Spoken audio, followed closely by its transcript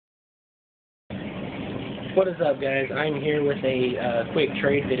What is up, guys? I'm here with a quick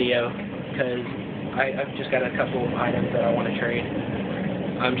trade video because I've just got a couple of items that I want to trade.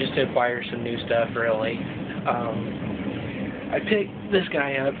 Just to acquire some new stuff, really. I picked this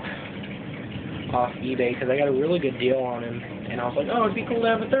guy up off eBay because I got a really good deal on him, and I was like, oh, it'd be cool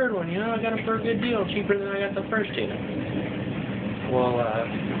to have a third one, you know? I got him for a good deal, cheaper than I got the first two. Well,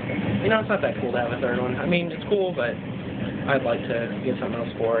 you know, it's not that cool to have a third one. I mean, it's cool, but I'd like to get something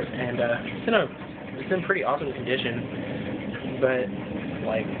else for it, and it's in pretty awesome condition, but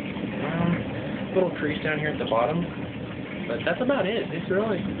like little crease down here at the bottom, but that's about it. It's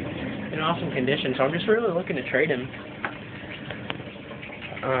really in awesome condition, so I'm just really looking to trade him.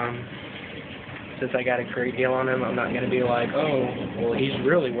 Since I got a great deal on him, I'm not going to be like, oh, well, he's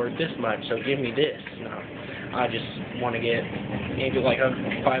really worth this much, so give me this. No, I just want to get maybe like a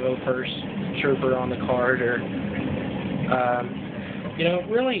 501st Trooper on the card, or you know,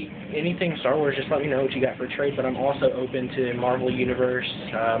 really anything Star Wars. Just let me know what you got for trade. But I'm also open to Marvel Universe,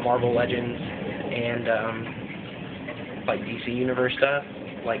 Marvel Legends, and like DC Universe stuff,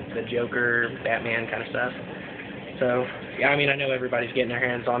 like the Joker, Batman kind of stuff. So yeah, I mean, I know everybody's getting their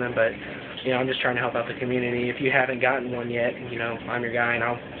hands on him, but you know, I'm just trying to help out the community. If you haven't gotten one yet, you know, I'm your guy, and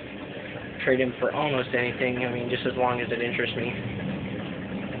I'll trade him for almost anything. I mean, just as long as it interests me.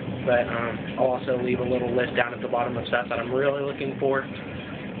 But I'll also leave a little list down at the bottom of stuff that I'm really looking for.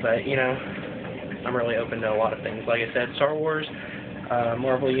 But, you know, I'm really open to a lot of things. Like I said, Star Wars,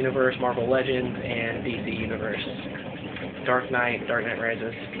 Marvel Universe, Marvel Legends, and DC Universe. Dark Knight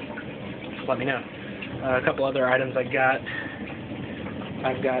Rises. Let me know. A couple other items I got.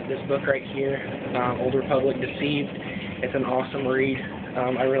 I've got this book right here, Old Republic Deceived. It's an awesome read.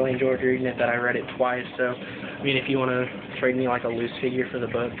 I really enjoyed reading it. That I read it twice. So, I mean, if you want to trade me like a loose figure for the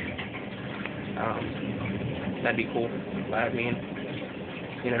book, that'd be cool. I mean,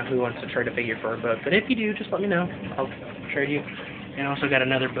 you know, who wants to trade a figure for a book? But if you do, just let me know. I'll trade you. And I also got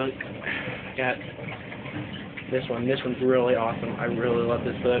another book. Got this one. This one's really awesome. I really love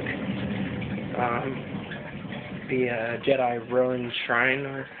this book. The Jedi Rowan Shrine,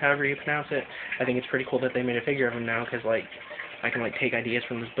 or however you pronounce it. I think it's pretty cool that they made a figure of him now, because like I can like take ideas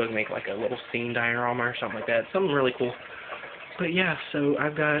from this book, make like a little scene diorama or something like that. Something really cool. But yeah, so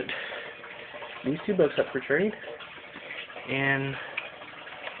I've got these two books up for trade, and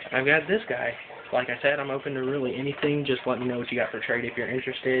I've got this guy. Like I said, I'm open to really anything. Just let me know what you got for trade if you're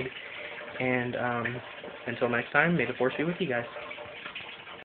interested. And until next time, may the Force be with you guys.